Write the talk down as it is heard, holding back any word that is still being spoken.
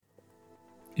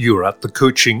You're at the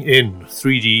Coaching Inn,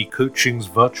 3D Coaching's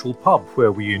virtual pub,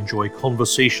 where we enjoy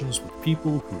conversations with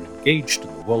people who are engaged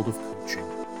in the world of coaching.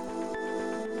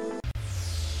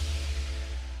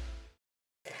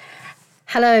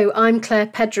 Hello, I'm Claire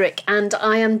Pedrick, and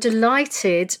I am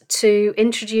delighted to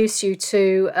introduce you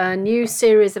to a new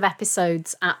series of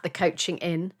episodes at the Coaching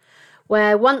Inn,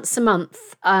 where once a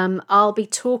month I'll be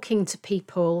talking to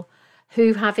people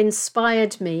who have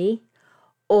inspired me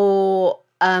or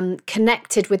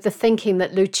connected with the thinking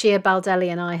that Lucia Baldelli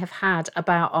and I have had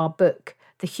about our book,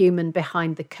 The Human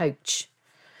Behind the Coach.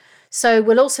 So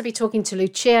we'll also be talking to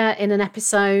Lucia in an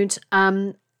episode,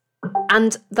 and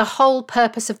the whole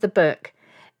purpose of the book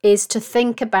is to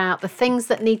think about the things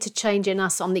that need to change in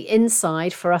us on the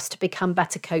inside for us to become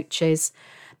better coaches,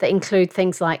 that include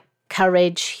things like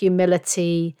courage,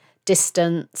 humility,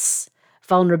 distance,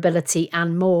 vulnerability,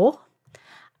 and more.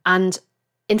 And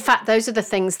in fact, those are the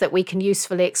things that we can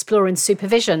usefully explore in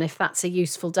supervision, if that's a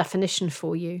useful definition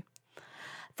for you.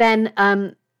 Then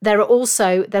there's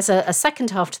a second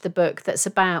half to the book that's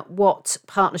about what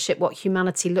partnership, what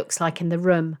humanity looks like in the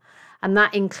room. And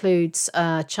that includes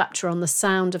a chapter on the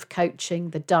sound of coaching,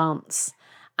 the dance,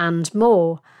 and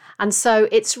more. And so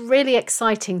it's really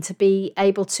exciting to be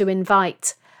able to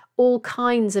invite all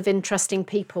kinds of interesting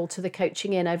people to the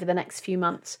Coaching Inn over the next few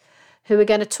months, who are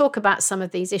going to talk about some of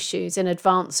these issues in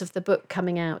advance of the book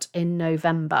coming out in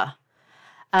November.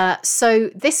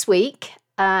 So this week,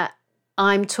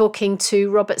 I'm talking to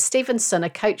Robert Stephenson, a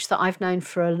coach that I've known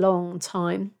for a long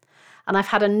time. And I've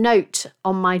had a note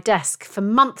on my desk for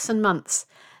months and months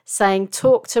saying,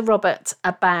 talk to Robert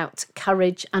about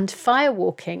courage and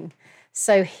firewalking.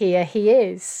 So here he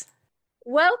is.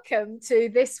 Welcome to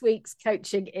this week's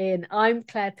Coaching Inn. I'm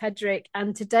Claire Pedrick,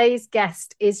 and today's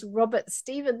guest is Robert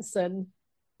Stephenson.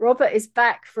 Robert is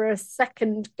back for a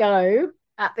second go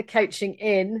at the Coaching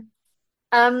Inn.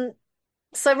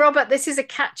 So Robert, this is a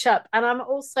catch-up, and I'm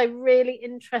also really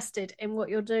interested in what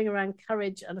you're doing around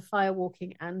courage and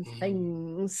firewalking and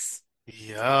things.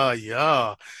 Yeah.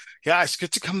 It's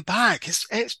good to come back.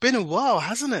 It's been a while,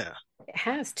 hasn't it? It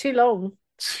has, too long.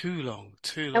 Too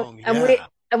long.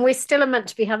 And we still are meant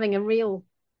to be having a real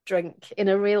drink in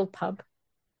a real pub.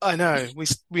 I know.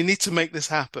 We need to make this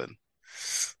happen.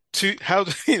 Two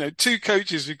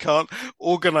coaches who can't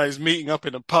organise meeting up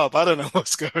in a pub. I don't know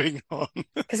what's going on.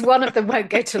 Because one of them won't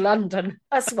go to London.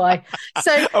 That's why.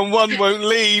 And one won't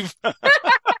leave.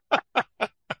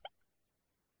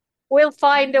 We'll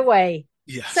find a way.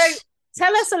 Yes. So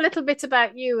tell us a little bit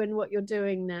about you and what you're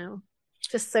doing now,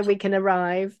 just so we can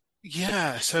arrive.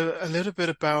 Yeah, so a little bit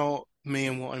about me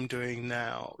and what I'm doing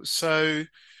now. So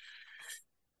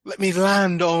let me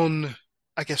land on,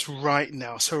 I guess, right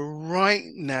now. So right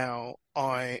now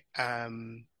I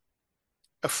am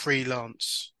a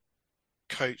freelance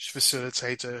coach,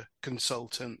 facilitator,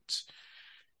 consultant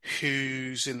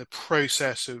who's in the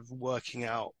process of working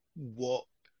out what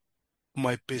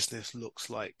my business looks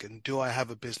like, and do I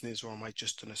have a business or am I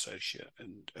just an associate,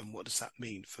 and what does that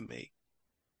mean for me?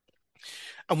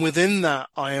 And within that,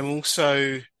 I am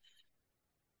also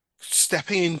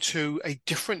stepping into a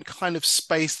different kind of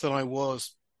space than I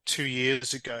was 2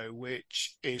 years ago,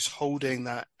 which is holding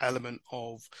that element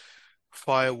of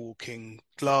firewalking,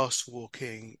 glass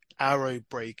walking, arrow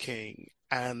breaking,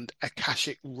 and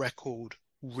Akashic record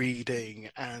reading,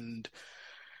 and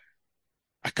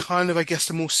a kind of, I guess,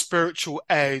 a more spiritual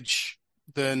edge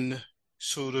than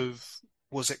sort of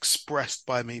was expressed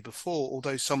by me before,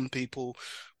 although some people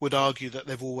would argue that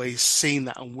they've always seen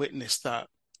that and witnessed that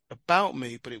about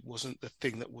me, but it wasn't the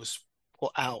thing that was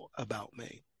put out about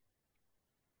me.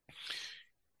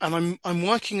 And I'm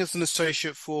working as an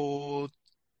associate for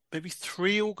maybe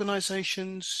 3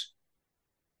 organizations.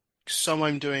 Some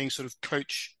I'm doing sort of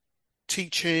coach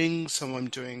teaching, some I'm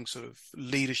doing sort of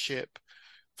leadership,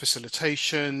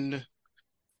 facilitation,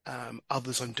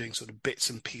 others I'm doing sort of bits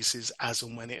and pieces as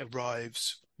and when it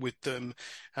arrives with them.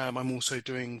 I'm also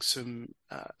doing some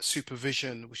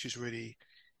supervision, which is really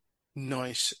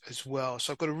nice as well.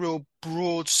 So I've got a real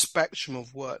broad spectrum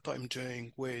of work that I'm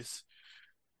doing with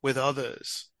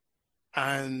others,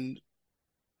 and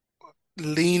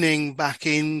leaning back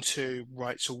into,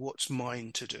 right, so what's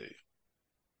mine to do?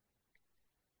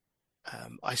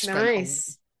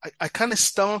 Nice. I kind of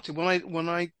started when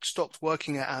I stopped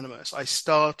working at Animus. I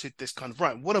started this kind of,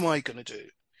 right, what am I going to do?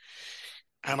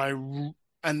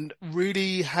 And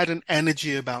really had an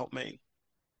energy about me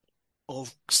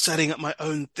of setting up my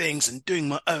own things and doing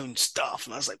my own stuff.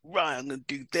 And I was like, right, I'm going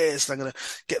to do this. I'm going to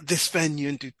get this venue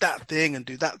and do that thing and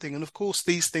do that thing. And of course,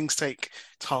 these things take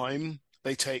time.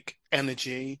 They take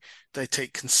energy. They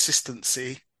take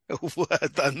consistency, a word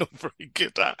that I'm not very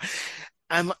good at.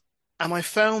 And and I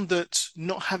found that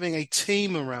not having a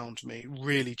team around me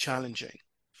really challenging.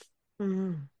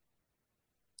 Mm.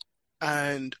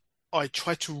 And I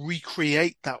tried to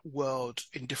recreate that world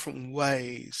in different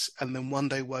ways. And then one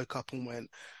day woke up and went,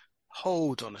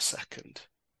 hold on a second.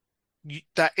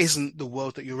 That isn't the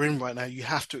world that you're in right now. You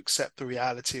have to accept the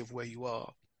reality of where you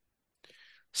are.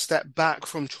 Step back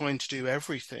from trying to do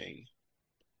everything.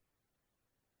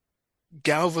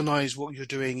 Galvanize what you're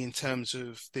doing in terms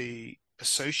of the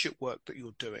associate work that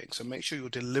you're doing. So make sure you're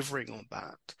delivering on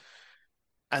that.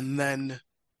 And then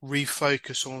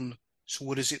refocus on, so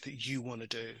what is it that you want to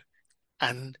do?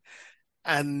 And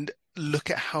and look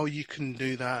at how you can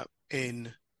do that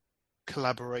in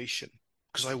collaboration,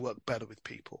 because I work better with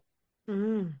people.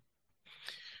 Mm.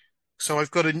 So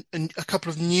I've got a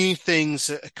couple of new things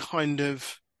that are kind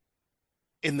of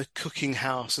in the cooking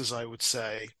house, as I would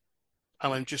say,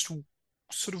 and I'm just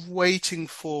sort of waiting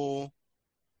for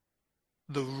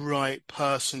the right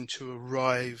person to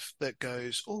arrive that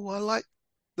goes, oh, I like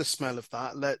the smell of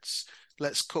that.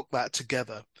 Let's cook that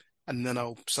together. And then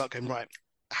I'll start going, right,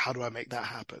 how do I make that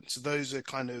happen? So those are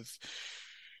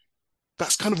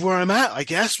that's kind of where I'm at, I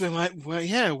guess. Where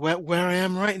I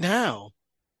am right now.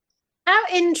 How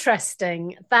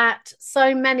interesting that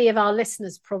so many of our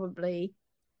listeners probably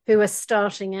who are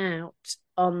starting out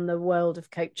on the world of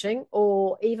coaching,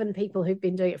 or even people who've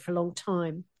been doing it for a long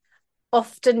time,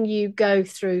 often you go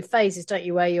through phases, don't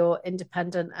you, where you're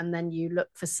independent and then you look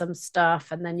for some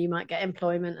stuff and then you might get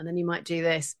employment and then you might do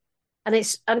this. And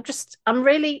I'm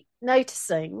really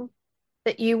noticing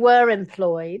that you were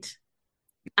employed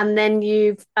and then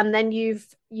you've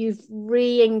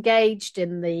re-engaged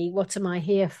in the what am I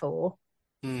here for?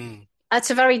 Hmm.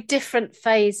 That's a very different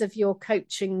phase of your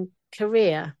coaching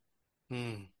career.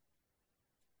 Hmm.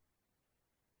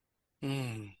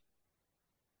 Hmm.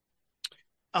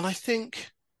 And I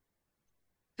think,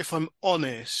 if I'm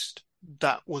honest,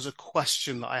 that was a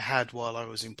question that I had while I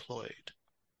was employed.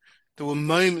 There were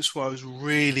moments where I was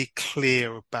really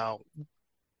clear about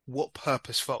what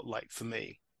purpose felt like for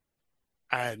me,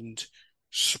 and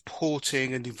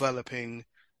supporting and developing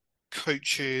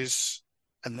coaches,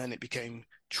 and then it became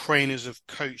trainers of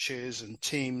coaches and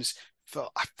teams.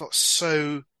 I felt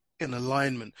so in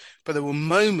alignment. But there were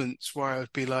moments where I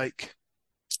would be like,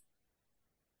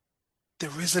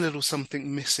 there is a little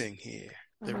something missing here.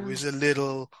 There Wow. is a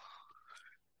little,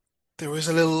 there is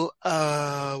a little,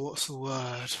 what's the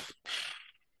word?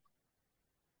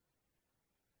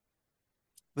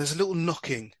 There's a little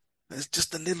knocking. There's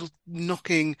just a little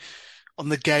knocking on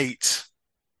the gate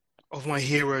of my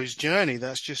hero's journey.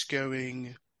 That's just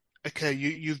going, okay,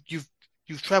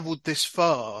 you've traveled this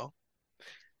far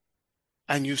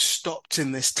and you've stopped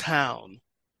in this town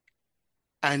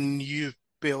and you've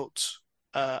built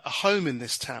a home in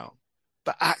this town,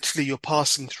 but actually you're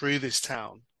passing through this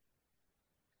town.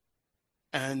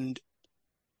 And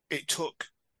it took,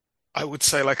 I would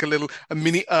say, like a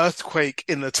mini earthquake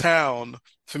in the town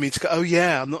for me to go, oh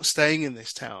yeah, I'm not staying in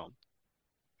this town.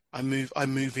 I'm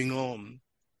moving on.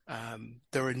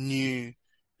 There are new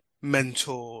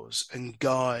mentors and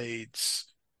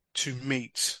guides to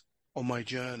meet on my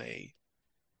journey.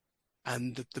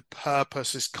 And the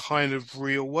purpose is kind of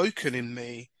reawoken in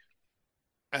me.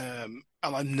 And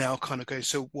I'm now kind of going,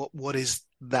 so what is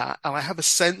that? And I have a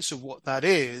sense of what that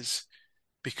is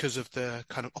because of the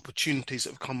kind of opportunities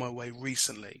that have come my way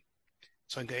recently.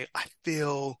 So I'm going, I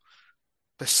feel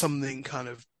there's something kind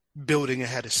of building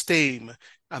ahead of steam,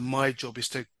 and my job is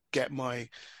to get my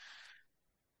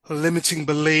limiting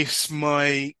beliefs,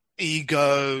 my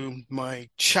ego, my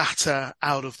chatter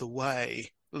out of the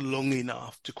way long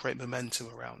enough to create momentum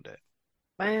around it.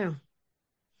 Wow.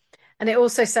 And it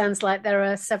also sounds like there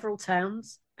are several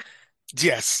towns.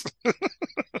 Yes,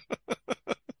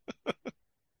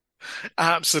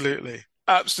 absolutely.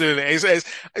 Absolutely.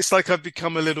 It's like I've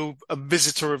become a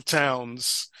visitor of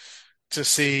towns to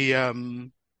see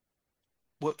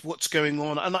what's going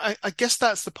on. And I guess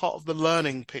that's the part of the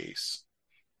learning piece.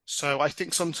 So I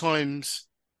think sometimes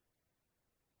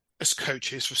as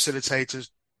coaches, facilitators,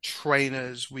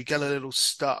 trainers, we get a little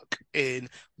stuck in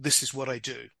this is what I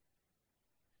do.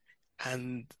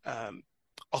 And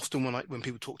often when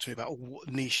people talk to me about, oh, what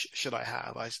niche should I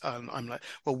have, I'm like,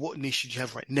 well, what niche should you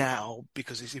have right now?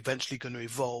 Because it's eventually going to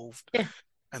evolve, Yeah.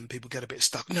 and people get a bit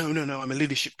stuck. No, no, no, I'm a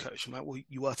leadership coach. I'm like, well,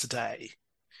 you are today.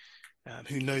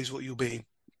 Who knows what you'll be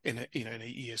in in a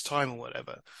year's time or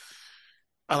whatever.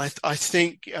 And I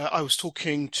think I was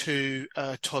talking to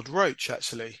Todd Roach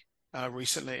actually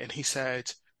recently, and he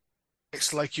said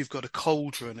it's like you've got a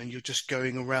cauldron and you're just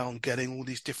going around getting all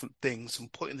these different things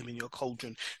and putting them in your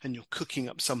cauldron, and you're cooking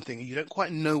up something and you don't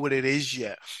quite know what it is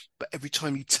yet. But every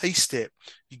time you taste it,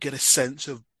 you get a sense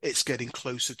of it's getting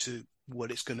closer to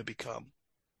what it's going to become.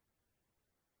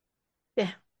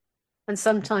 Yeah. And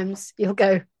sometimes you'll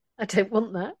go, I don't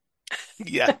want that.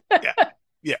 Yeah, yeah,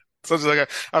 yeah. Sometimes I go,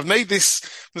 I've made this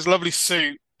lovely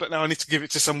soup, but now I need to give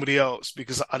it to somebody else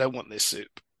because I don't want this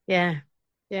soup. Yeah.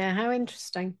 Yeah. How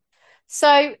interesting.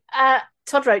 So,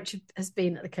 Todd Roach has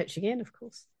been at the Coaching Inn, of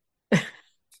course,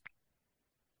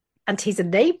 and he's a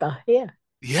neighbour here.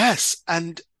 Yes,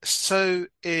 and so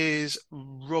is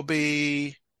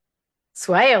Robbie.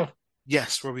 Swale.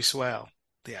 Yes, Robbie Swale.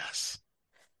 Yes.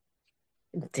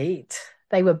 Indeed.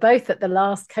 They were both at the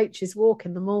last coaches walk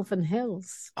in the Malvern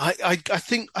Hills. I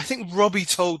think Robbie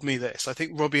told me this. I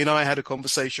think Robbie and I had a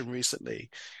conversation recently,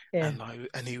 Yeah.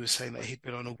 and he was saying that he'd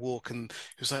been on a walk, and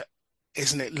he was like,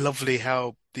 "Isn't it lovely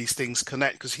how these things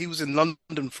connect?" Because he was in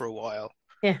London for a while.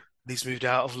 Yeah. He's moved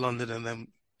out of London, and then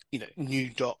new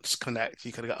dots connect.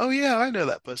 You kind of go, "Oh yeah, I know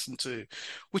that person too,"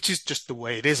 which is just the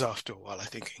way it is after a while, I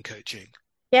think, in coaching.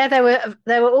 Yeah, there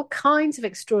were all kinds of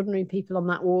extraordinary people on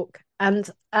that walk. And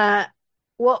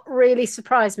what really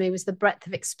surprised me was the breadth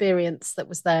of experience that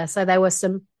was there. So there were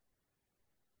some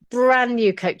brand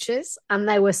new coaches, and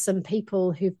there were some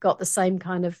people who've got the same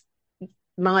kind of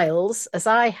miles as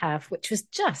I have, which was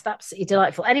just absolutely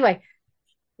delightful. Anyway,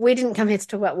 we didn't come here to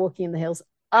talk about walking in the hills.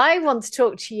 I want to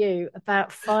talk to you about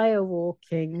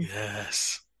firewalking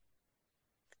Yes.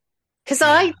 because Yeah.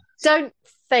 I don't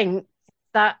think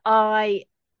that I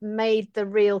made the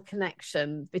real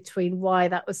connection between why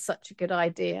that was such a good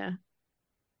idea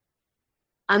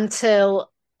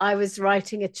until I was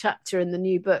writing a chapter in the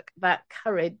new book about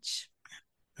courage,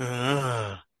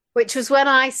 Ah. which was when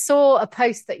I saw a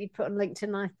post that you'd put on LinkedIn.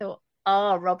 And I thought,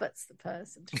 oh, Robert's the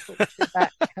person to talk to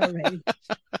about courage.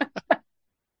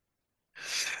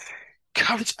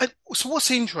 Courage. So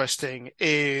what's interesting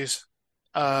is,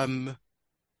 um,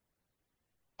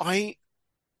 I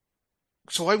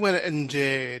I went and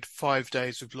did 5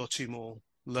 days with Lottie Moore,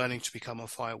 learning to become a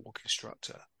firewalk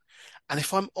instructor. And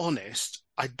if I'm honest,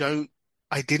 I didn't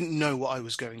know what I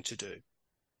was going to do.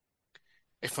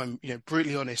 If I'm,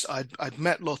 brutally honest, I'd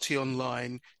met Lottie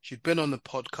online. She'd been on the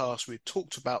podcast. We'd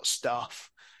talked about stuff,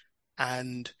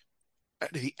 and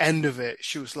at the end of it,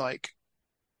 she was like,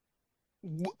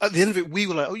 at the end of it, we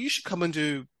were like, "Oh, you should come and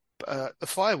do the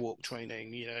firewalk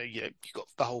training. You got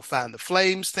the whole fan the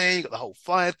flames thing, you got the whole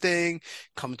fire thing.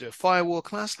 Come and do a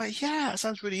firewalk." And I was like, "Yeah, that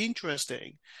sounds really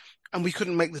interesting." And we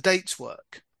couldn't make the dates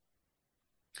work.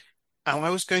 And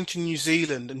I was going to New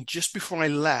Zealand, and just before I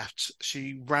left,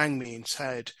 she rang me and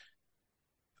said,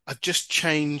 "I've just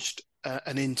changed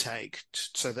an intake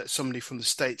so that somebody from the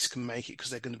States can make it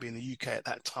because they're going to be in the UK at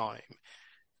that time.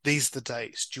 These are the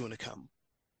dates. Do you want to come?"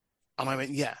 And I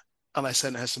went, "Yeah." And I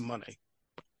sent her some money.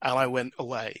 And I went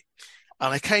away.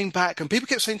 And I came back, and people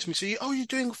kept saying to me, "So, you're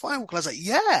doing a firewalk?" And I was like,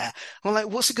 "Yeah." And I'm like,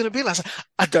 "What's it going to be like?" I was like,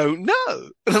 "I don't know."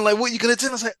 And I'm like, "What are you going to do?"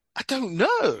 And I was like, "I don't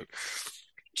know."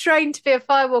 Trained to be a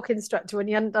firewalk instructor when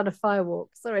you hadn't done a firewalk.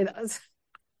 Sorry, that was.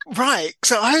 Right.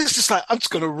 So I was just like, I'm just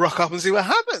going to rock up and see what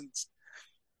happens.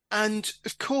 And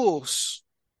of course,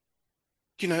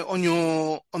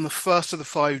 on the first of the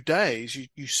 5 days,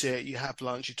 you sit, you have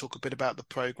lunch, you talk a bit about the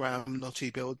program,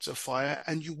 Lottie builds a fire,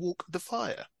 and you walk the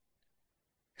fire.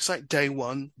 It's like day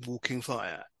one, walking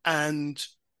fire. And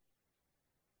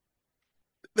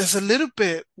there's a little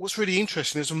bit, what's really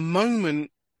interesting, there's a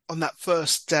moment on that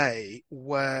first day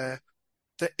where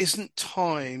there isn't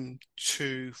time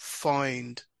to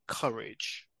find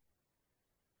courage.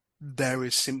 There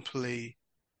is simply,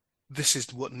 this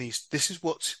is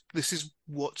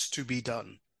what's to be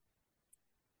done.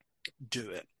 Do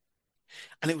it.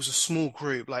 And it was a small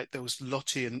group, like there was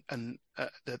Lottie and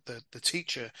the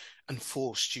teacher and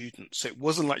 4 students. So it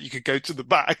wasn't like you could go to the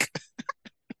back.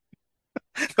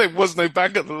 There was no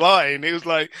back at the line. It was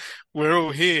like, we're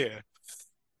all here.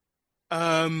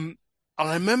 And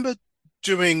I remember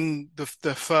doing the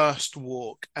first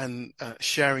walk and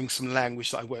sharing some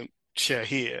language that I won't share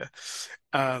here.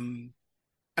 Um,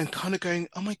 and kind of going,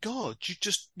 "Oh my God, you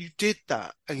did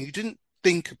that, and you didn't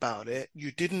think about it.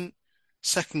 You didn't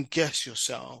second guess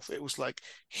yourself. It was like,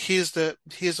 here's a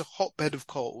hotbed of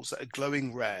coals that are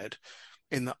glowing red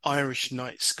in the Irish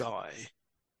night sky.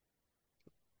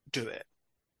 Do it."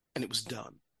 And it was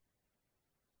done.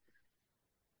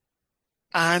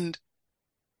 And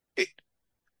it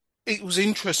it was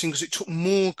interesting because it took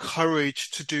more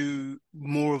courage to do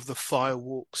more of the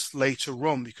firewalks later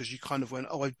on, because you kind of went,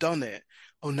 "Oh, I've done it.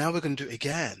 Oh, now we're going to do it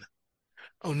again.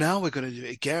 Oh, now we're going to do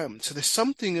it again." So there's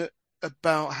something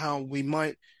about how we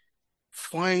might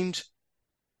find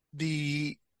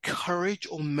the courage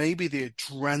or maybe the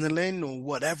adrenaline or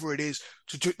whatever it is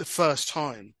to do it the first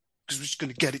time because we're just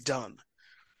going to get it done.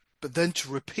 But then to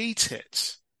repeat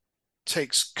it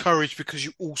takes courage because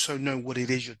you also know what it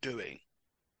is you're doing.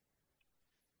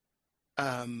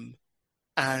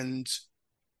 And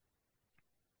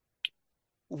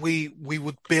we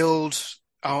would build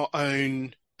our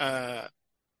own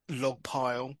log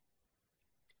pile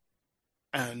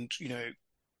and,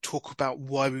 talk about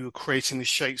why we were creating the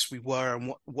shapes we were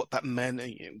and what that meant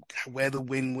and where the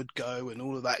wind would go and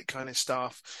all of that kind of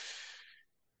stuff.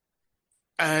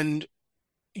 And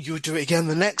you would do it again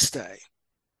the next day.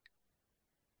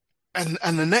 And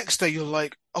the next day you're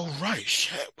like, oh right,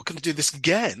 shit, we're gonna do this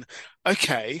again.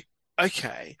 Okay.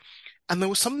 And there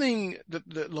was something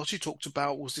that Lottie talked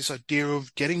about was this idea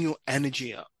of getting your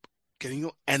energy up, getting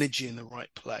your energy in the right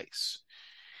place.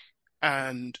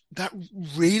 And that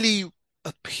really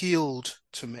appealed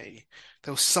to me.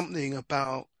 There was something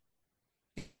about,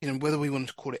 whether we want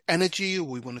to call it energy or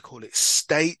we want to call it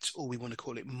state or we want to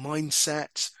call it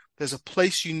mindset, there's a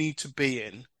place you need to be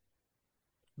in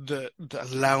that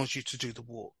allows you to do the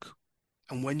walk.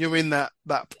 And when you're in that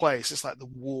place, it's like the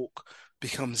walk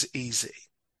becomes easy.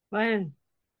 Wow.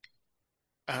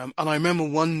 And I remember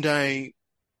one day,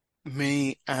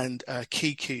 me and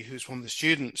Kiki, who's one of the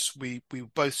students, we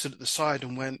both stood at the side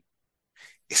and went,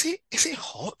 is it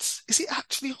hot? Is it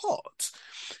actually hot?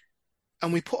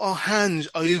 And we put our hands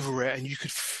over it and you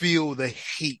could feel the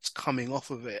heat coming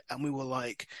off of it. And we were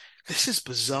like, this is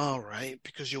bizarre, right?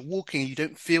 Because you're walking, you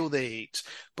don't feel the heat,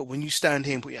 but when you stand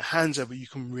here and put your hands over, you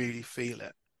can really feel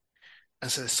it.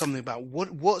 And so there's something about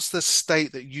what's the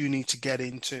state that you need to get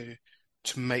into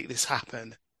to make this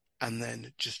happen, and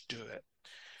then just do it.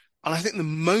 And I think the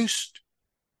most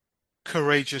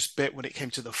courageous bit when it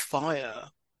came to the fire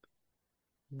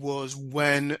was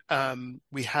when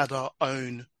we had our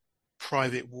own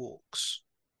private walks.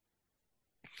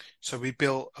 So we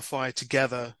built a fire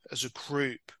together as a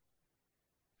group,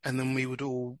 and then we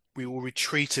all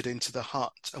retreated into the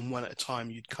hut, and one at a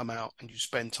time you'd come out and you'd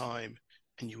spend time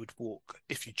and you would walk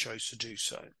if you chose to do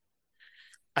so.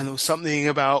 And there was something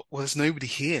about, well, there's nobody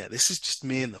here. This is just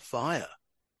me and the fire.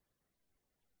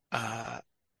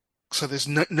 So there's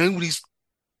nobody's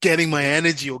getting my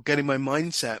energy or getting my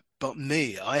mindset but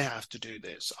me. I have to do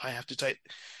this. I have to take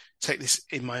this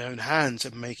in my own hands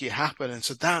and make it happen. And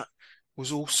so that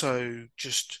was also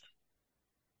just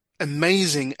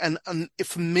amazing. And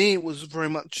for me, it was very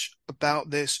much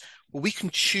about this. Well, we can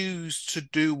choose to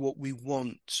do what we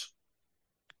want,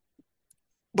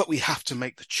 but we have to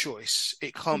make the choice.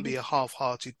 It can't be a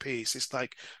half-hearted piece. It's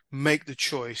like, make the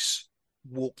choice,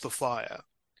 walk the fire.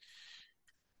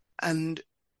 And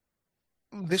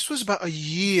this was about a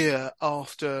year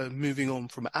after moving on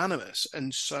from Animus.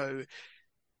 And so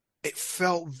it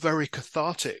felt very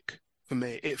cathartic for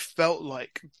me. It felt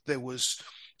like there was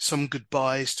some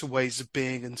goodbyes to ways of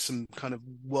being and some kind of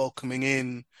welcoming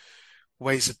in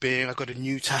ways of being. I got a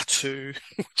new tattoo.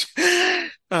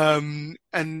 And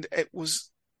it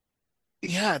was,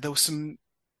 there was some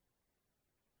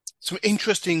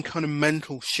interesting kind of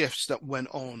mental shifts that went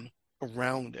on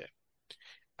around it.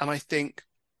 And I think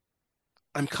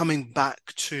I'm coming back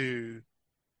to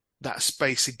that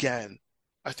space again.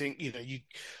 I think, you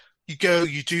go,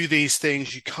 you do these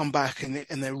things, you come back and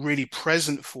they're really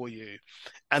present for you.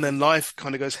 And then life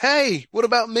kind of goes, hey, what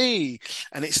about me?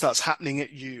 And it starts happening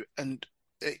at you. And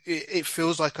it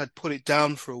feels like I'd put it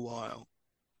down for a while.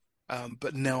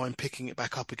 But now I'm picking it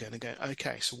back up again and going,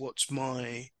 okay, so what's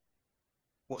my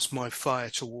fire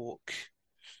to walk?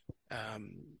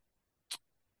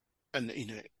 And,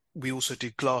 we also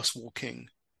did glass walking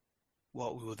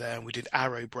while we were there, and we did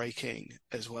arrow breaking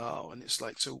as well. And it's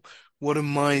like, so what are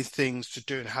my things to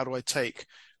do, and how do I take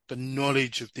the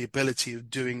knowledge of the ability of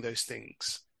doing those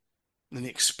things and the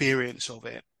experience of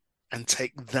it and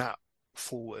take that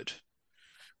forward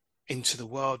into the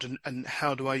world? And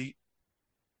how do I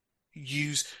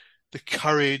use the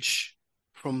courage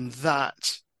from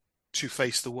that to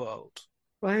face the world?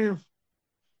 Wow.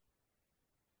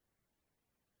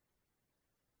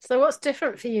 So what's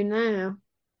different for you now?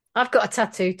 I've got a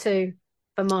tattoo too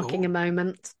for marking a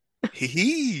moment.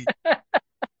 Hee. I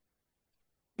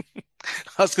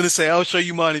was going to say, I'll show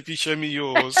you mine if you show me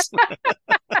yours.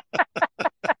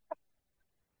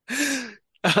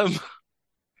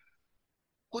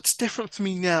 What's different for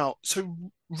me now? So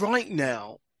right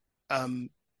now,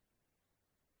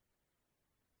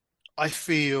 I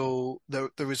feel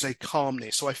there is a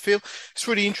calmness. So I feel it's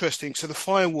really interesting. So the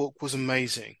firewalk was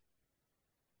amazing,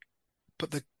 but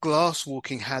the glass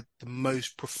walking had the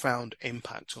most profound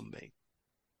impact on me.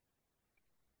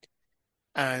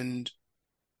 And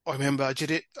I remember I did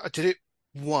it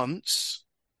once,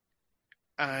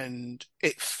 and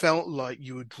it felt like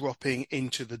you were dropping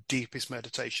into the deepest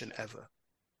meditation ever.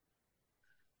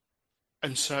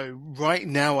 And so right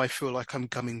now I feel like I'm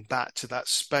coming back to that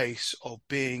space of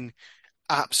being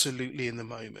absolutely in the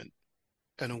moment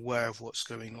and aware of what's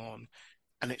going on.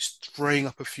 And it's throwing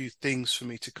up a few things for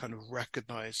me to kind of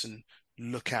recognize and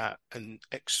look at and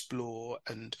explore.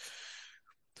 And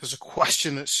there's a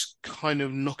question that's kind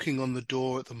of knocking on the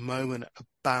door at the moment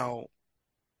about,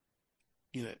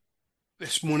 you know,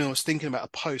 this morning I was thinking about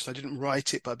a post. I didn't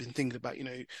write it, but I've been thinking about,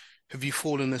 have you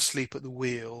fallen asleep at the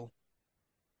wheel?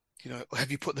 Have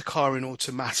you put the car in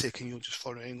automatic and you're just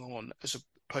following on, as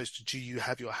opposed to, do you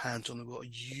have your hands on the wheel? Are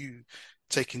you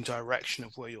taking direction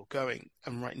of where you're going?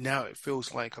 And right now it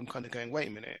feels like I'm kind of going, wait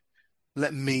a minute,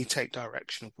 let me take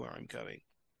direction of where I'm going.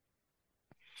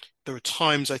 There are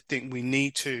times I think we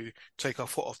need to take our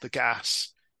foot off the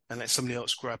gas and let somebody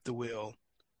else grab the wheel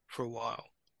for a while.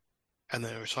 And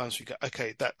there are times we go,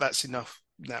 okay, that's enough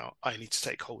now. I need to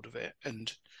take hold of it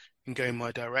and go in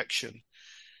my direction.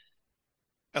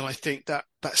 And I think that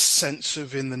sense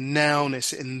of in the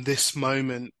nowness in this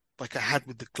moment, like I had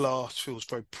with the glass, feels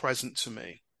very present to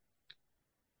me.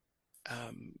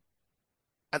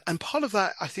 And part of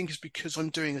that, I think, is because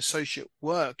I'm doing associate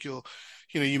work. You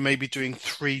may be doing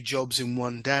 3 jobs in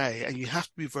one day, and you have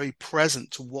to be very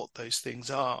present to what those things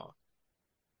are.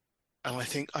 And I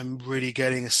think I'm really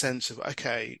getting a sense of,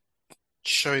 okay,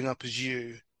 showing up as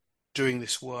you, doing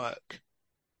this work,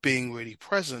 being really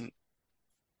present,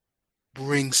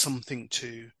 bring something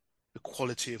to the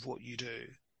quality of what you do.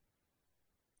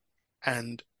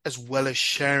 And as well as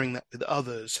sharing that with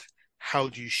others, how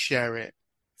do you share it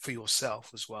for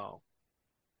yourself as well?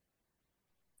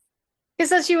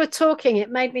 Because as you were talking, it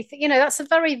made me think, that's a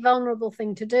very vulnerable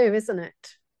thing to do, isn't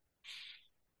it?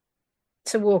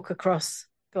 To walk across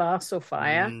glass or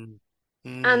fire.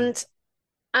 And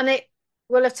it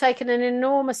will have taken an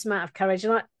enormous amount of courage.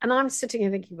 And I'm sitting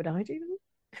here thinking, would I do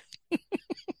that?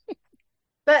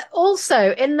 But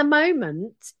also in the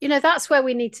moment, that's where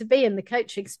we need to be in the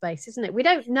coaching space, isn't it? We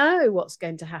don't know what's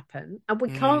going to happen and we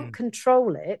can't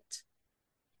control it.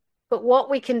 But what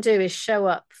we can do is show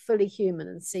up fully human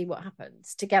and see what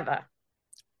happens together.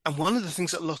 And one of the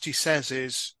things that Lottie says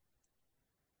is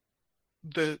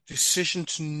the decision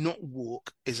to not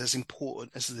walk is as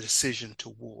important as the decision to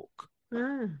walk.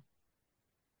 And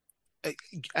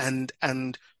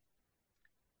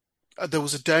there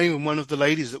was a day when one of the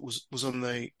ladies that was on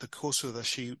the course with us,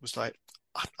 she was like,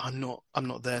 I'm not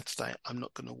there today. I'm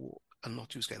not going to walk. And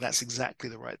Lottie was going, that's exactly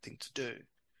the right thing to do.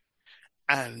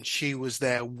 And she was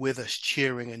there with us,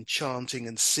 cheering and chanting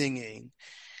and singing.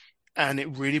 And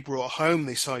it really brought home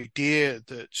this idea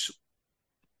that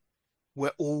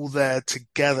we're all there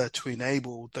together to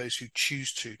enable those who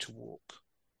choose to walk,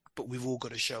 but we've all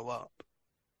got to show up.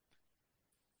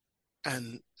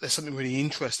 And there's something really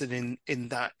interesting in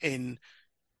that, in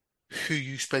who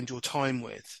you spend your time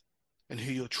with and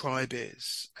who your tribe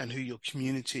is and who your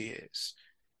community is.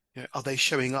 Are they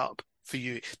showing up for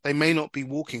you? They may not be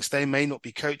walking, so they may not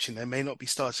be coaching, they may not be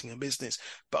starting a business,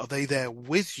 but are they there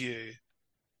with you,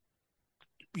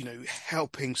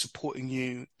 helping, supporting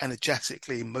you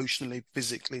energetically, emotionally,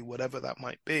 physically, whatever that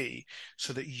might be,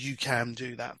 so that you can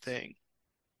do that thing?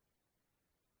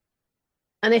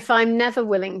 And if I'm never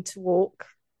willing to walk,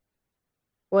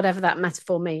 whatever that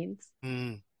metaphor means,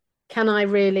 can I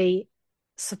really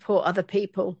support other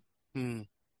people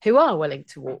who are willing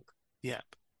to walk? Yeah.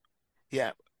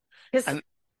 Yeah.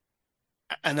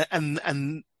 And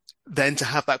then to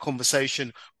have that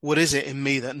conversation, what is it in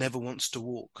me that never wants to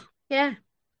walk? Yeah.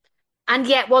 And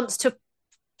yet wants to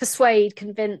persuade,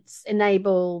 convince,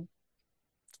 enable,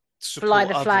 fly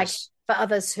the flag for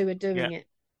others who are doing it.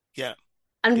 Yeah.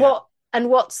 And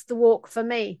what's the walk for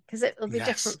me? Because it will be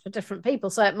different for different people.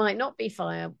 So it might not be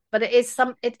fire, but it is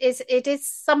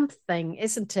something,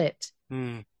 isn't it?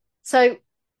 So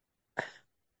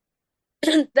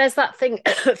there's that thing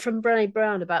from Brené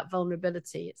Brown about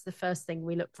vulnerability. It's the first thing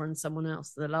we look for in someone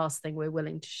else, the last thing we're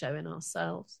willing to show in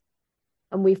ourselves.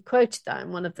 And we've quoted that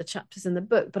in one of the chapters in the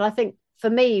book. But I think for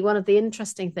me, one of the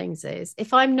interesting things is,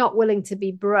 if I'm not willing to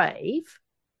be brave,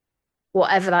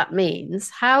 whatever that means,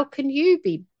 how can you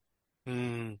be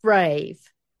brave?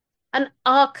 And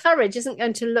our courage isn't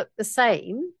going to look the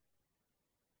same.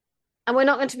 And we're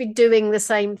not going to be doing the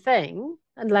same thing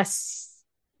unless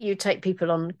you take people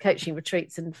on coaching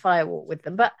retreats and firewalk with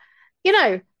them. But,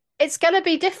 it's going to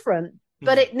be different,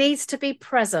 but it needs to be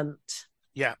present.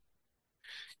 Yeah.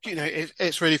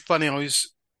 It's really funny. I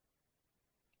was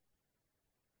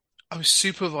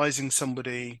supervising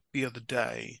somebody the other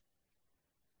day,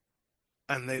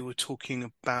 and they were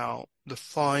talking about the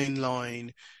fine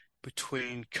line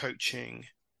between coaching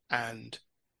and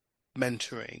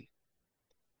mentoring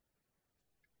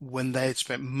when they had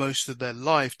spent most of their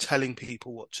life telling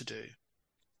people what to do,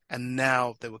 and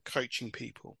now they were coaching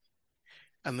people.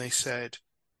 And they said,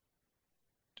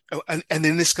 oh, and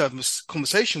in this kind of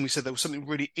conversation, we said there was something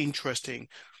really interesting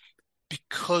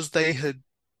because they had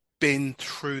been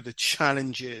through the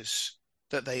challenges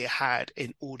that they had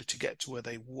in order to get to where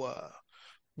they were.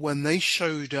 When they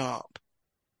showed up,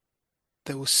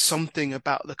 there was something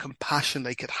about the compassion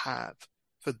they could have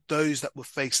for those that were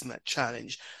facing that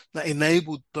challenge that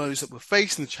enabled those that were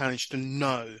facing the challenge to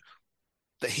know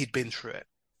that he'd been through it.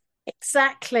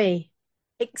 Exactly.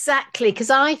 Exactly.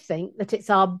 Because I think that it's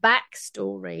our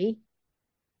backstory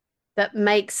that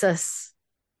makes us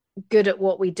good at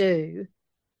what we do,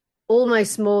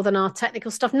 almost more than our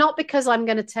technical stuff. Not because I'm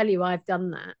going to tell you I've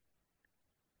done that,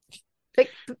 but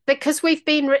because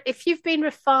if you've been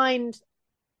refined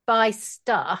by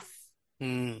stuff,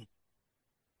 people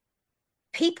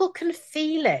can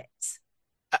feel it.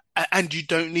 And you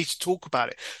don't need to talk about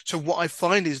it. So what I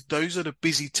find is those that are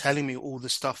busy telling me all the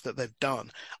stuff that they've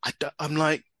done, I'm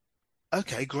like,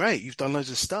 okay, great, you've done loads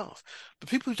of stuff. But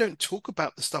people who don't talk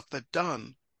about the stuff they've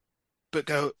done, but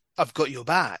go, I've got your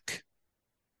back,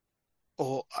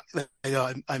 or they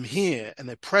go, I'm here, and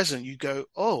they're present, you go,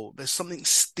 oh, there's something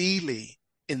steely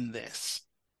in this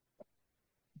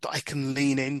that I can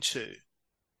lean into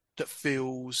that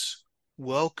feels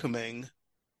welcoming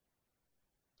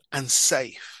and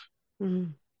safe.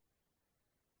 Mm.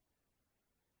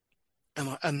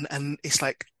 And it's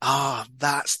like,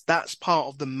 that's part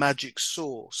of the magic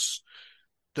sauce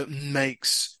that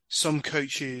makes some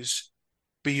coaches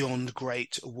beyond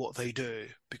great at what they do,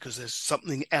 because there's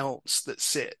something else that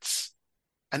sits.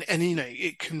 And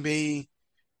it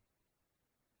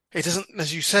doesn't,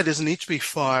 as you said, it doesn't need to be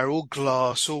fire or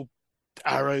glass or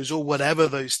arrows or whatever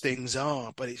those things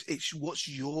are, but it's what's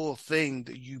your thing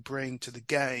that you bring to the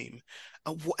game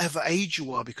at whatever age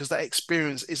you are, because that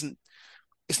experience isn't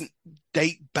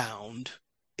date bound.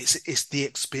 It's the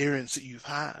experience that you've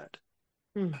had.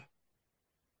 Mm.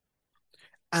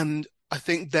 And I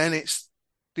think then it's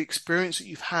the experience that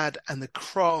you've had and the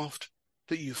craft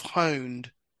that you've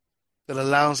honed that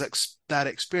allows that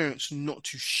experience not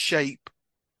to shape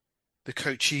the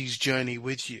coachee's journey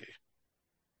with you,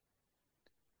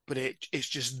 but it's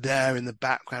just there in the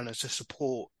background as a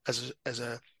support, as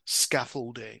a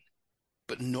scaffolding,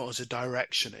 but not as a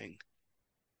directioning.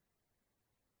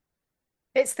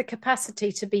 It's the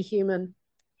capacity to be human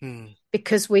Hmm.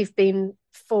 because we've been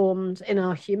formed in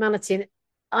our humanity. And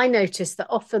I notice that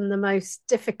often the most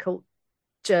difficult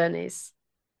journeys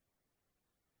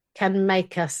can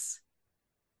make us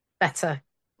better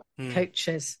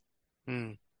coaches,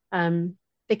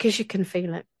 because you can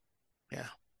feel it. Yeah,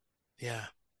 yeah.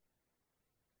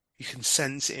 You can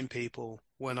sense it in people.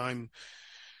 When I'm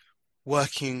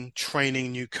working,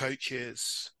 training new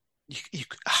coaches,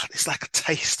 it's like a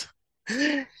taste.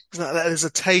 It's like there's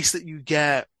a taste that you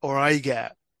get, or I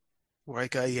get, where I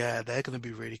go, yeah, they're going to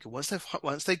be really good.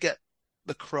 Once they get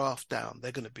the craft down,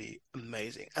 they're going to be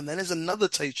amazing. And then there's another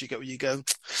taste you get where you go,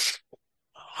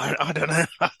 I don't know,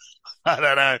 I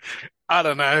don't know, I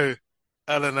don't know,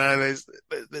 I don't know.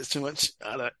 There's too much,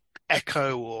 I don't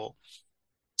echo or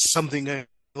something going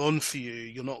on for you.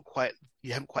 You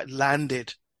haven't quite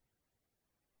landed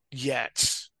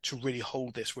yet to really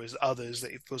hold this, whereas others,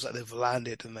 that it feels like they've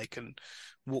landed and they can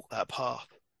walk that path.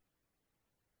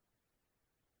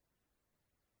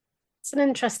 It's an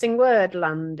interesting word,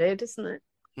 landed, isn't it?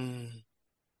 Mm.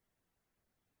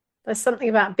 There's something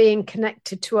about being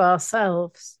connected to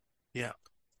ourselves. Yeah.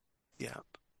 Yeah.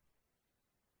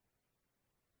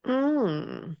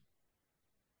 Mm.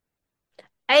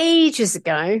 Ages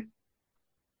ago,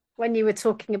 when you were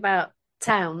talking about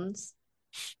towns,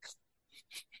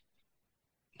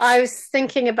 I was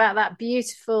thinking about that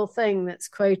beautiful thing that's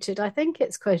quoted. I think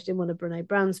it's quoted in one of Brene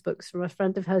Brown's books from a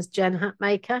friend of hers, Jen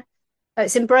Hatmaker.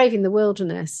 It's in Braving the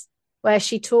Wilderness, where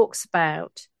she talks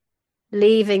about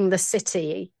leaving the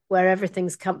city where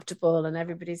everything's comfortable and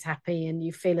everybody's happy and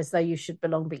you feel as though you should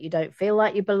belong, but you don't feel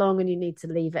like you belong and you need to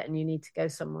leave it and you need to go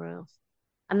somewhere else.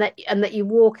 And that you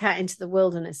walk out into the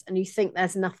wilderness and you think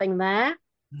there's nothing there.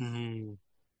 Mm.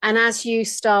 And as you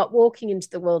start walking into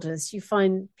the wilderness, you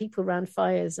find people around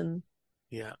fires and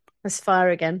Yeah. there's fire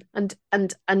again and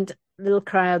little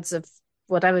crowds of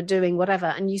whatever doing whatever.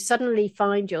 And you suddenly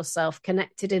find yourself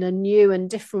connected in a new and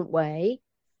different way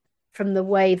from the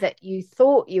way that you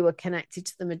thought you were connected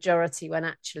to the majority when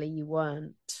actually you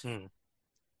weren't. Mm.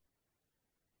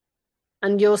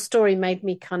 And your story made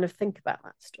me kind of think about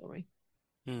that story.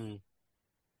 Mm.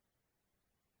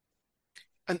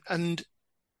 And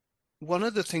one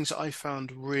of the things that I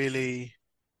found really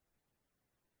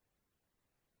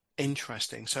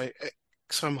interesting, so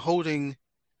I'm holding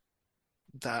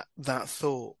that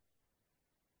thought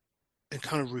and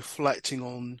kind of reflecting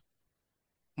on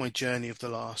my journey of the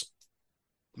last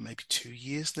maybe 2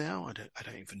 years now. I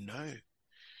don't even know.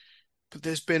 But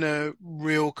there's been a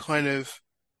real kind of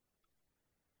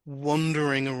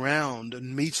wandering around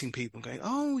and meeting people and going,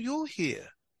 oh, you're here.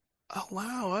 Oh,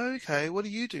 wow. Okay. What are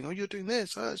you doing? Oh, you're doing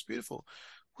this. Oh, that's beautiful.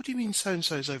 What do you mean so and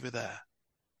so's over there?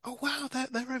 Oh, wow.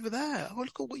 They're over there. Oh,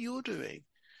 look at what you're doing.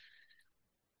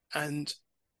 And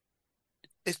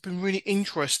it's been really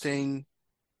interesting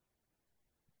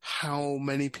how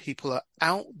many people are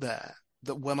out there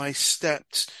that when I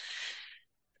stepped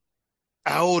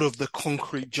out of the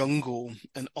concrete jungle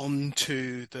and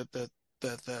onto the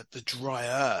dry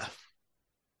earth,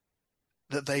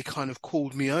 that they kind of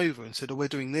called me over and said, oh, we're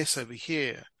doing this over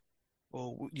here.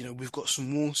 Or, we've got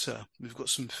some water, we've got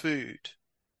some food.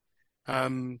 I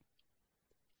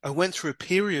went through a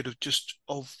period of just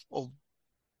of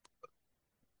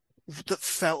that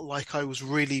felt like I was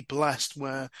really blessed,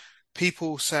 where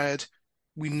people said,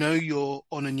 we know you're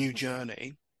on a new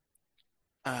journey,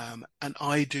 and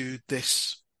I do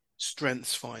this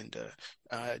strengths finder,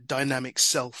 dynamic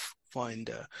self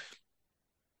finder,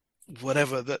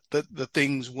 whatever the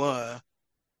things were.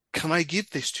 Can I give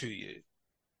this to you?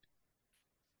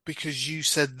 Because you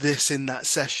said this in that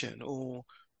session, or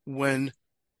when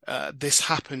this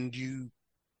happened, you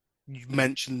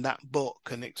mentioned that book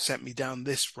and it sent me down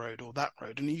this road or that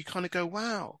road. And you kind of go,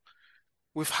 wow,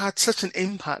 we've had such an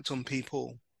impact on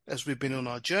people as we've been on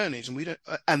our journeys, and we don't,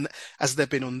 and as they've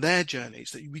been on their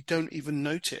journeys, that we don't even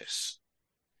notice.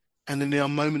 And in our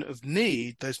moment of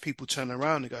need, those people turn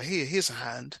around and go, here's a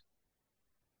hand.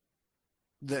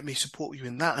 Let me support you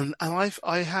in that. And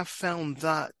I have found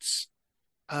that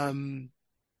um,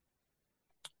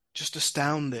 just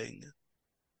astounding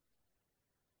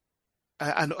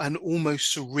and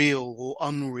almost surreal or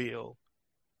unreal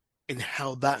in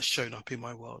how that's shown up in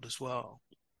my world as well.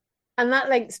 And that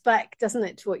links back, doesn't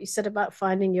it, to what you said about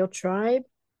finding your tribe?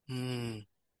 Mm.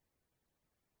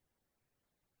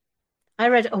 I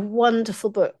read a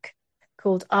wonderful book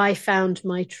called I Found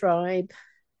My Tribe.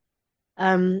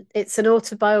 It's an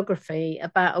autobiography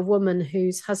about a woman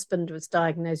whose husband was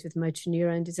diagnosed with motor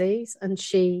neurone disease, and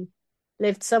she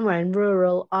lived somewhere in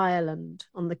rural Ireland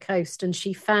on the coast, and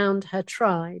she found her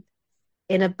tribe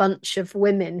in a bunch of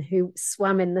women who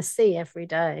swam in the sea every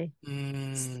day.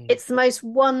 Mm. It's the most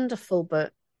wonderful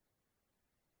book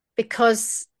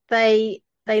because they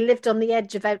lived on the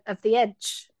edge of the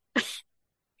edge,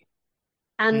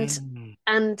 and Mm.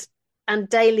 and and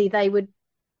daily they would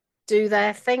do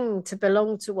their thing to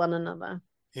belong to one another,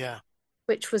 Yeah.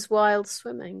 which was wild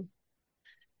swimming.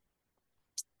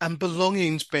 And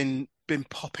belonging's been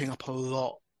popping up a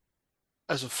lot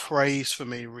as a phrase for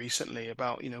me recently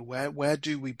about, where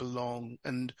do we belong?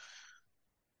 And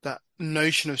that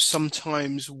notion of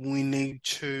sometimes we need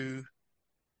to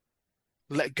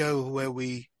let go of where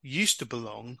we used to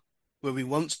belong, where we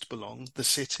once to belong, the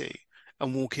city,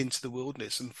 and walk into the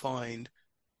wilderness and find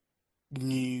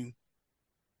new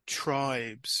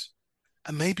tribes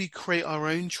and maybe create our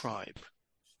own tribe.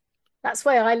 That's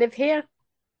why I live here.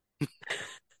 Yeah.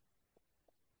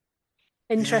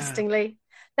 Interestingly,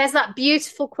 there's that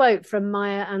beautiful quote from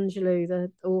Maya Angelou,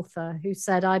 the author, who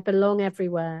said, I belong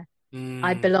everywhere. I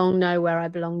Mm. belong nowhere. I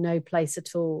belong no place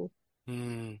at all.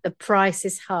 Mm. The price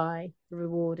is high. The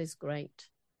reward is great.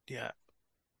 Yeah.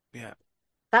 Yeah.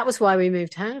 That was why we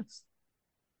moved house.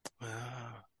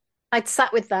 Ah. I'd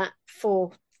sat with that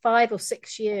for 5 or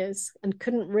 6 years and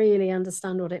couldn't really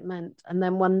understand what it meant. And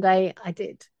then one day I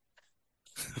did.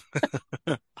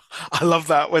 I love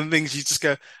that when things you just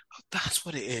go, oh, that's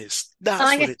what it is. And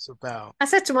That's what it's about. I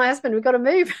said to my husband, we've got to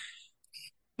move.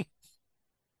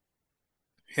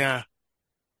 Yeah.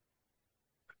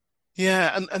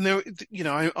 Yeah. And there,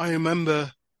 I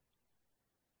remember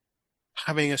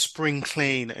having a spring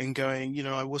clean and going,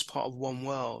 I was part of one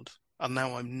world and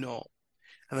now I'm not.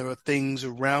 And there are things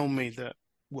around me that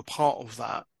were part of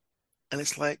that. And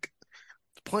it's like,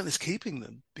 the point is keeping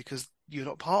them because you're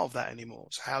not part of that anymore.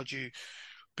 So how do you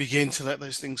begin to let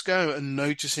those things go? And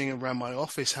noticing around my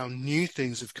office how new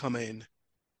things have come in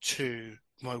to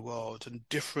my world and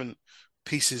different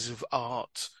pieces of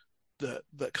art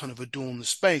that kind of adorn the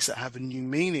space that have a new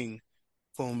meaning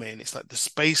for me. And it's like the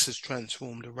space has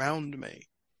transformed around me.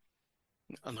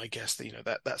 And I guess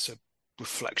that, that's a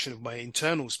reflection of my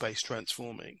internal space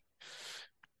transforming.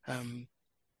 Um,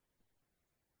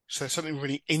 so something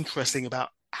really interesting about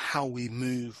how we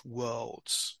move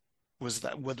worlds was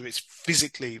that whether it's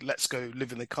physically, let's go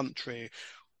live in the country,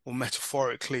 or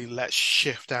metaphorically, let's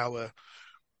shift our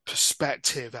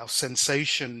perspective, our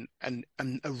sensation, and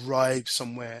arrive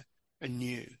somewhere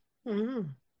anew.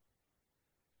 Mm.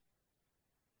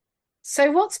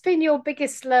 So, what's been your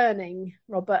biggest learning,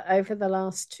 Robert, over the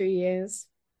last 2 years?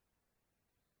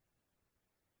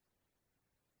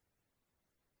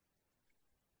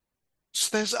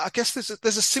 So I guess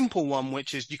there's a simple one,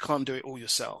 which is you can't do it all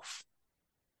yourself.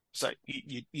 So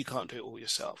you can't do it all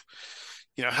yourself.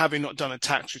 Having not done a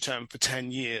tax return for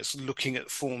 10 years, looking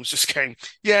at forms, just going,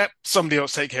 yeah, somebody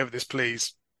else take care of this,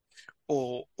 please.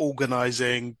 Or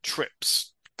organizing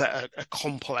trips that are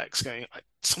complex, going,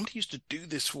 somebody used to do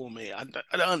this for me. I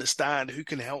don't understand. Who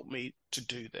can help me to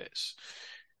do this?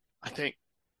 I think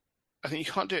you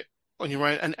can't do it on your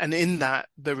own. And in that,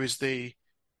 there is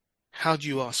how do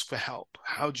you ask for help?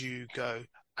 How do you go,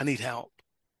 I need help.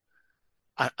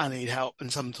 I need help.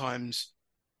 And sometimes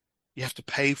you have to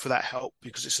pay for that help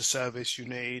because it's a service you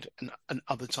need. And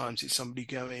other times it's somebody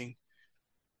going,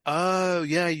 oh,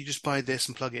 yeah, you just buy this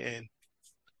and plug it in.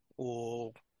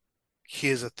 Or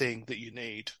here's a thing that you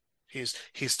need. Here's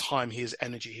time, here's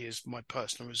energy, here's my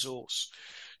personal resource.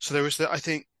 So there is I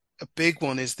think a big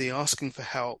one is the asking for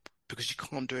help because you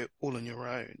can't do it all on your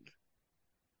own.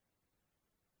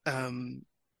 Um,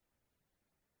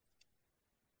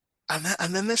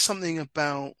 and then there's something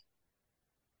about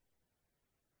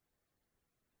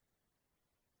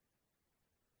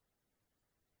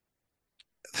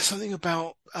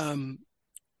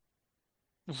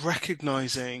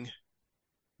recognizing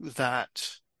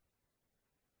that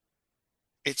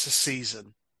it's a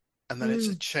season and that it's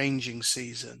a Mm. changing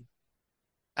season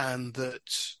and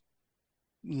that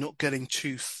not getting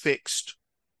too fixed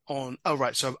on, oh,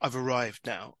 right, so I've arrived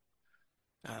now.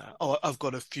 Oh, I've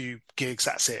got a few gigs,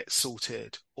 that's it,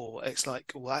 sorted. Or it's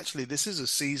like, well, actually, this is a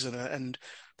season and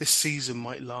this season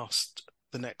might last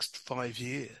the next 5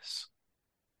 years.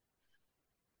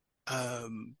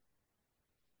 Um,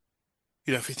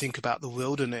 if you think about the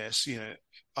wilderness,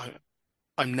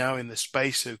 I'm now in the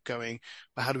space of going,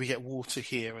 well, how do we get water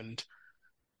here? And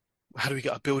how do we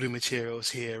get our building materials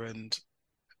here? And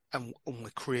we're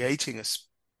creating a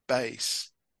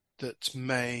space that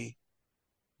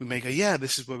we may go, yeah,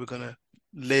 this is where we're going to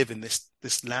live in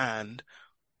this land.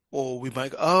 Or we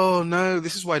might go, oh no,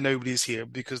 this is why nobody's here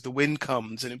because the wind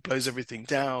comes and it blows everything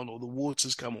down, or the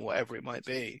waters come, or whatever it might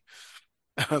be.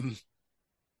 Um,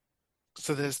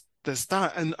 so there's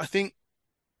that, and I think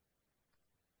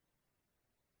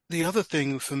the other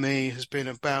thing for me has been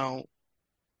about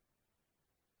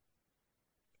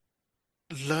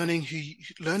learning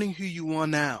who you are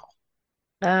now.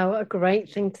 Oh, what a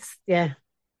great thing to, yeah.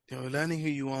 Learning who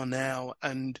you are now,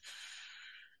 and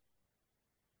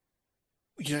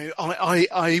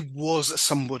I was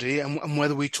somebody, and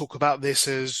whether we talk about this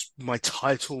as my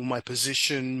title, my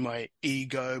position, my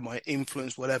ego, my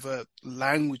influence, whatever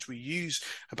language we use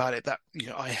about it, that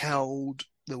I held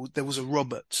there was a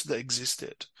Robert that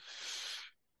existed,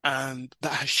 and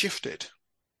that has shifted.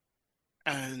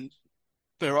 And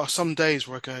there are some days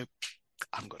where I go,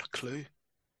 I haven't got a clue.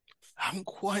 I haven't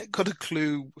quite got a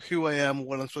clue who I am,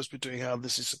 what I'm supposed to be doing, how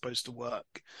this is supposed to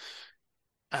work.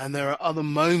 And there are other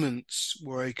moments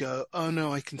where I go, oh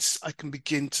no, I can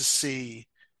begin to see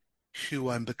who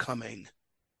I'm becoming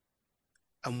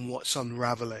and what's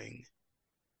unraveling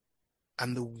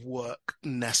and the work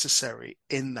necessary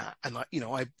in that. And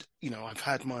I've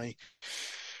had my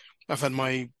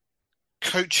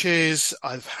coaches,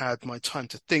 I've had my time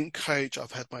to think coach,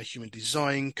 I've had my human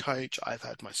design coach, I've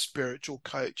had my spiritual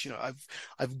coach.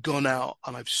 I've gone out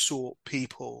and I've sought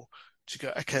people to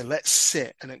go, okay, let's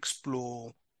sit and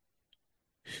explore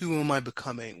who am I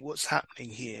becoming? What's happening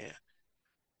here?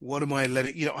 What am I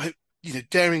letting,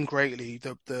 daring greatly,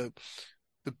 the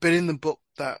bit in the book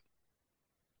that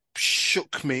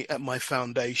shook me at my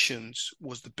foundations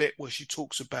was the bit where she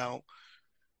talks about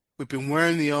we've been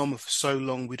wearing the armor for so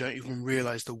long we don't even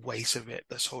realize the weight of it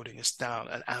that's holding us down.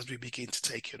 And as we begin to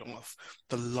take it off,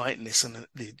 the lightness and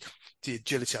the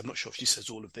agility, I'm not sure if she says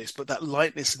all of this, but that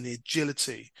lightness and the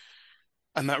agility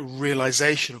and that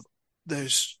realization of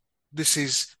those, this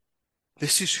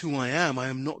is who I am. I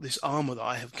am not this armor that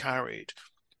I have carried,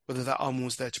 whether that armor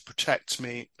was there to protect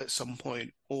me at some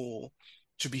point or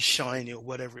to be shiny or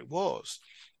whatever it was.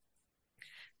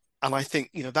 And I think,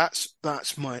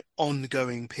 that's my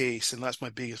ongoing piece, and that's my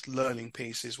biggest learning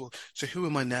piece is, well, so who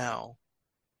am I now?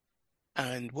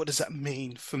 And what does that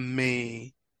mean for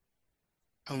me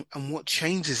And what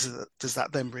changes does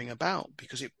that then bring about?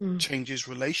 Because it changes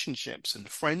relationships and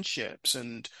friendships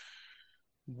and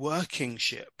working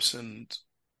ships, and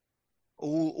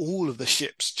all of the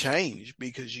ships change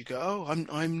because you go, oh,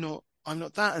 I'm not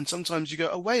that. And sometimes you go,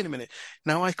 oh, wait a minute,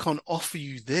 now I can't offer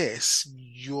you this.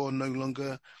 You're no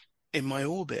longer in my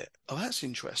orbit. Oh, that's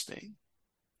interesting.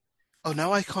 Oh,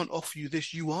 now I can't offer you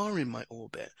this. You are in my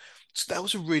orbit. So that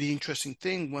was a really interesting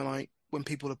thing when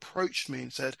people approached me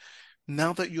and said,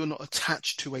 now that you're not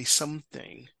attached to a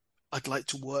something, I'd like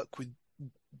to work with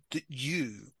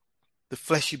you, the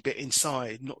fleshy bit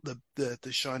inside, not the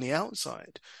shiny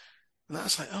outside. And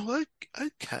that's like, oh,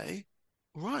 okay,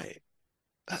 right.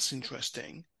 That's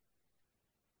interesting.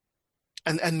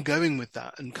 And going with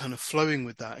that and kind of flowing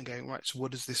with that and going, right, so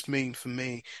what does this mean for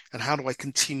me? And how do I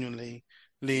continually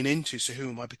lean into? So who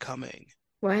am I becoming?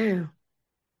 Wow.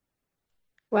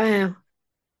 Wow.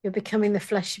 You're becoming the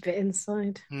fleshy bit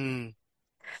inside.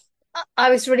 I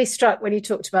was really struck when you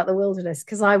talked about the wilderness,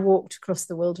 because I walked across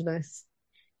the wilderness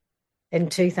in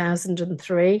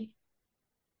 2003,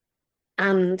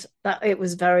 and that it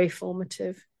was very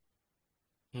formative,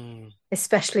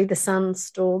 especially the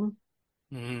sandstorm.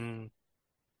 Because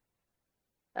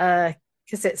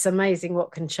it's amazing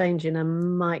what can change in a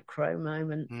micro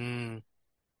moment. And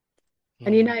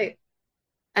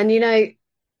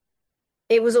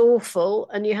it was awful,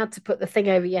 and you had to put the thing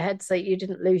over your head so you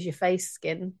didn't lose your face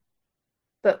skin.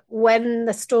 But when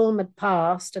the storm had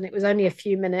passed, and it was only a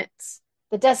few minutes,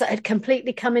 the desert had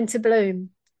completely come into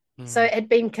bloom. So it had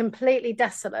been completely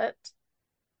desolate.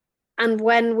 And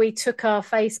when we took our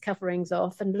face coverings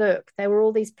off and looked, there were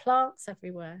all these plants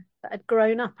everywhere that had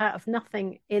grown up out of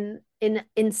nothing in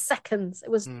seconds.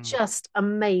 It was just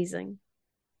amazing.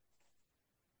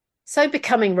 So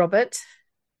becoming, Robert.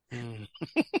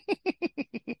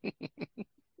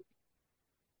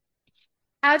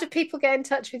 How do people get in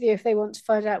touch with you if they want to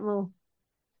find out more?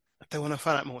 If they want to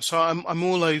find out more. So I'm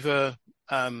all over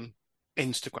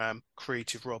Instagram,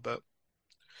 Creative Robert.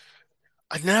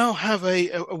 I now have a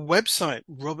website,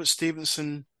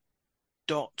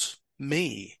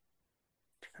 robertstephenson.me.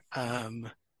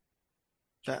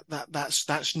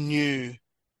 That's new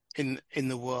in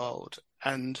the world,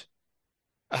 and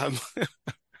I've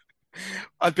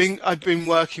been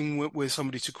working with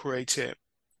somebody to create it,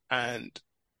 and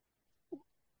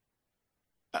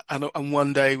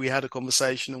one day we had a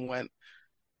conversation and went,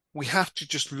 we have to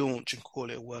just launch and call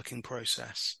it a working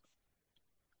process,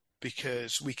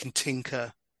 because we can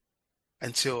tinker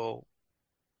until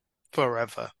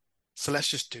forever. So let's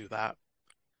just do that.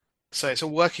 So it's a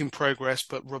work in progress,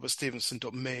 but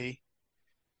robertstephenson.me.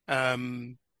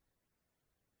 On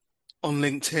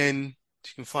LinkedIn,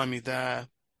 you can find me there.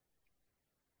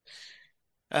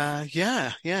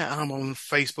 Yeah, I'm on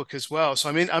Facebook as well. So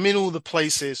I'm in all the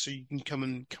places, so you can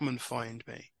come and find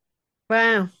me.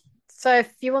 Wow. So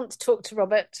if you want to talk to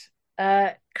Robert,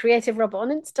 Creative Robert on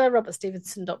Insta,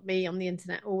 robertstephenson.me on the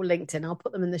internet, or LinkedIn. I'll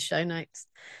put them in the show notes.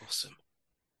 Awesome.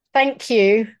 Thank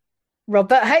you,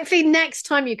 Robert. Hopefully next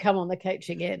time you come on the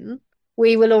Coaching In,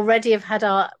 we will already have had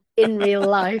our in real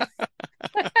life.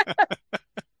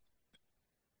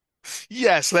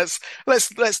 Yes, let's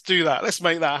do that. Let's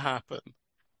make that happen.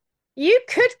 You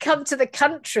could come to the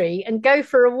country and go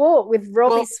for a walk with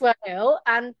Robbie Swale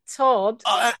and Todd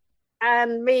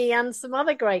and me and some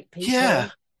other great people. Yeah.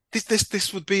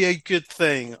 This would be a good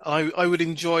thing. I would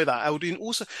enjoy that. I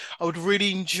would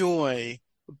really enjoy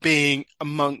being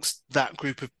amongst that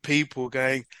group of people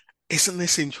going, isn't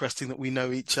this interesting that we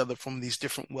know each other from these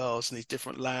different worlds and these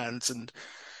different lands, and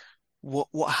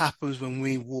what happens when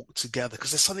we walk together?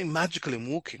 Because there's something magical in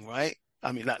walking, right?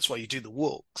 I mean, that's why you do the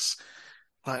walks.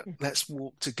 Like, let's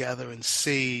walk together and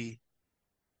see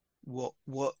what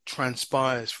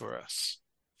transpires for us.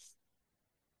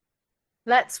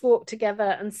 Let's walk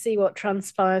together and see what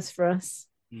transpires for us.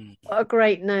 What a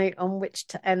great note on which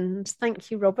to end.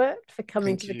 Thank you, Robert, for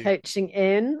coming to the Coaching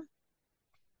In.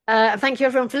 Thank you,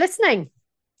 everyone, for listening.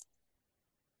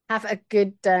 Have a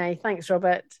good day. Thanks,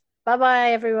 Robert.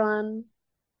 Bye-bye, everyone.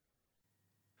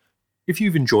 If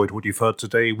you've enjoyed what you've heard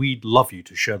today, we'd love you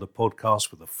to share the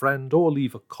podcast with a friend or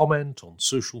leave a comment on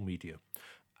social media.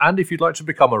 And if you'd like to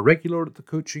become a regular at the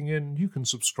Coaching In, you can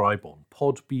subscribe on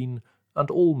Podbean and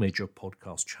all major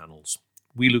podcast channels.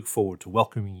 We look forward to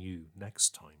welcoming you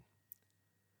next time.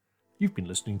 You've been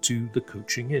listening to The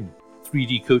Coaching In,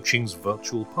 3D Coaching's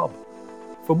virtual pub.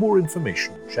 For more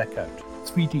information, check out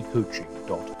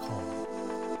 3dcoaching.com.